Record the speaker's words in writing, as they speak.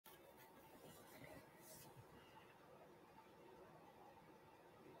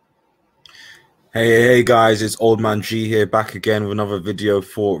Hey guys, it's Old Man G here back again with another video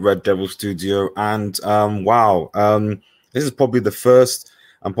for Red Devil Studio. And this is probably the first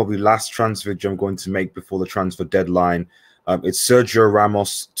and probably last transfer video I'm going to make before the transfer deadline. It's Sergio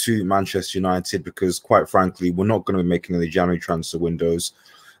Ramos to Manchester United because, quite frankly, we're not going to be making any January transfer windows,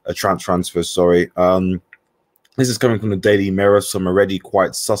 transfers. Sorry. This is coming from the Daily Mirror, so I'm already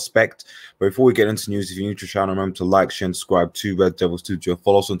quite suspect. But before we get into news, if you're new to the channel, remember to like, share, and subscribe to Red Devil Studio.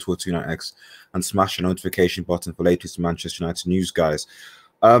 Follow us on Twitter, X, and smash the notification button for latest Manchester United news, guys.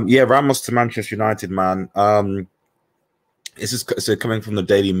 Yeah, Ramos to Manchester United, man. This is coming from the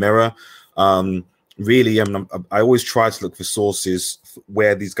Daily Mirror. Really, I always try to look for sources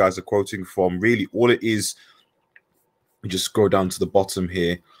where these guys are quoting from. Really, all it is, we just scroll down to the bottom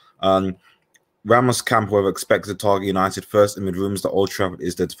here. Ramos camp, however, expects to target United first amid rumors that Old Trafford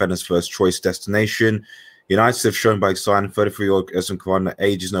is the defender's first choice destination. United have shown by signing 33-year-old Edson Cavani that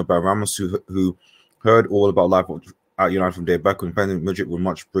age is no about Ramos, who heard all about life at United from day back when Madrid would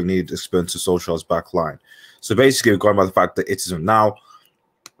much bring needed experience to Solskjaer's back line. So basically, we're going by the fact that it isn't. Now,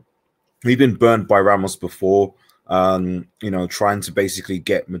 we've been burnt by Ramos before, trying to basically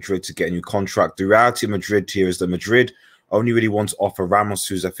get Madrid to get a new contract. The reality of Madrid here is that Madrid only really want to offer Ramos,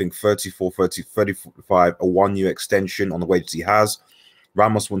 who's I think 34, 30, 35, a 1-year extension on the wages he has.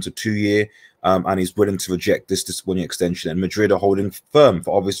 Ramos wants a 2-year, and he's willing to reject this 1-year extension. And Madrid are holding firm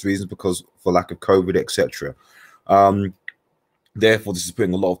for obvious reasons, because for lack of COVID, etc. Therefore, this is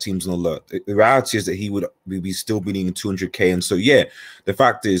putting a lot of teams on alert. The reality is that he would be still be needing 200k, and so yeah, the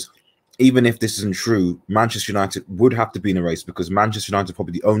fact is, even if this isn't true, Manchester United would have to be in a race, because Manchester United are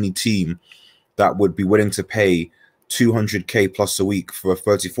probably the only team that would be willing to pay 200k plus a week for a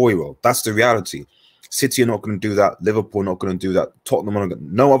 34-year-old. That's the reality. City are not going to do that. Liverpool are not going to do that. Tottenham are not going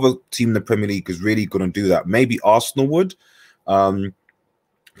to. No other team in the Premier League is really going to do that. Maybe Arsenal would,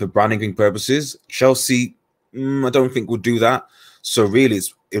 for branding purposes. Chelsea, I don't think would do that. So really,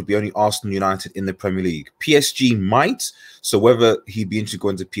 it'll be only Arsenal, United in the Premier League. PSG might. So whether he'd be interested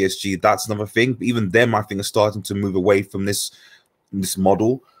going to PSG, that's another thing. But even them, I think, are starting to move away from this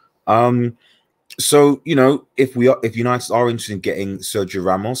model. So, if United are interested in getting Sergio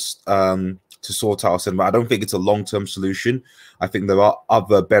Ramos to sort out our centre, I don't think it's a long-term solution. I think there are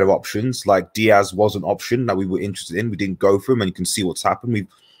other better options. Like Diaz was an option that we were interested in. We didn't go for him, and you can see what's happened. We've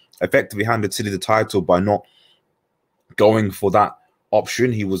effectively handed City the title by not going for that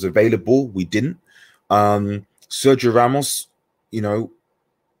option. He was available. We didn't. Sergio Ramos,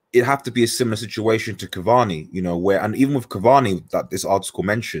 it'd have to be a similar situation to Cavani, where, and even with Cavani that this article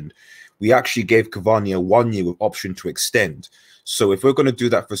mentioned, we actually gave Cavani a 1-year with option to extend. So if we're going to do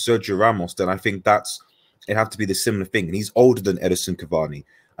that for Sergio Ramos, then I think it'd have to be the similar thing. And he's older than Edison Cavani.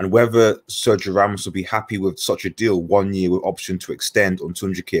 And whether Sergio Ramos will be happy with such a deal, 1 year with option to extend on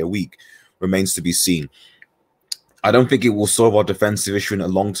 200k a week, remains to be seen. I don't think it will solve our defensive issue in the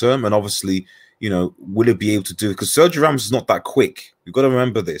long term. And obviously, will it be able to do it? Because Sergio Ramos is not that quick. You've got to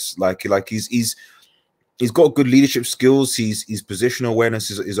remember this. Like he's got good leadership skills. His positional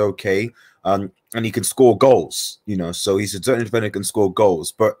awareness is okay, and he can score goals. So he's a certain defender who can score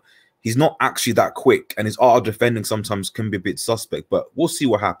goals, but he's not actually that quick. And his art of defending sometimes can be a bit suspect. But we'll see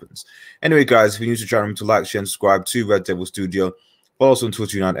what happens. Anyway, guys, if you're new to the channel, remember to like, share, and subscribe to Red Devil Studio. Follow us on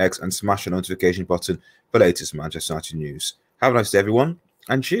Twitter, X, and smash the notification button for latest Manchester United news. Have a nice day, everyone,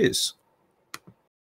 and cheers.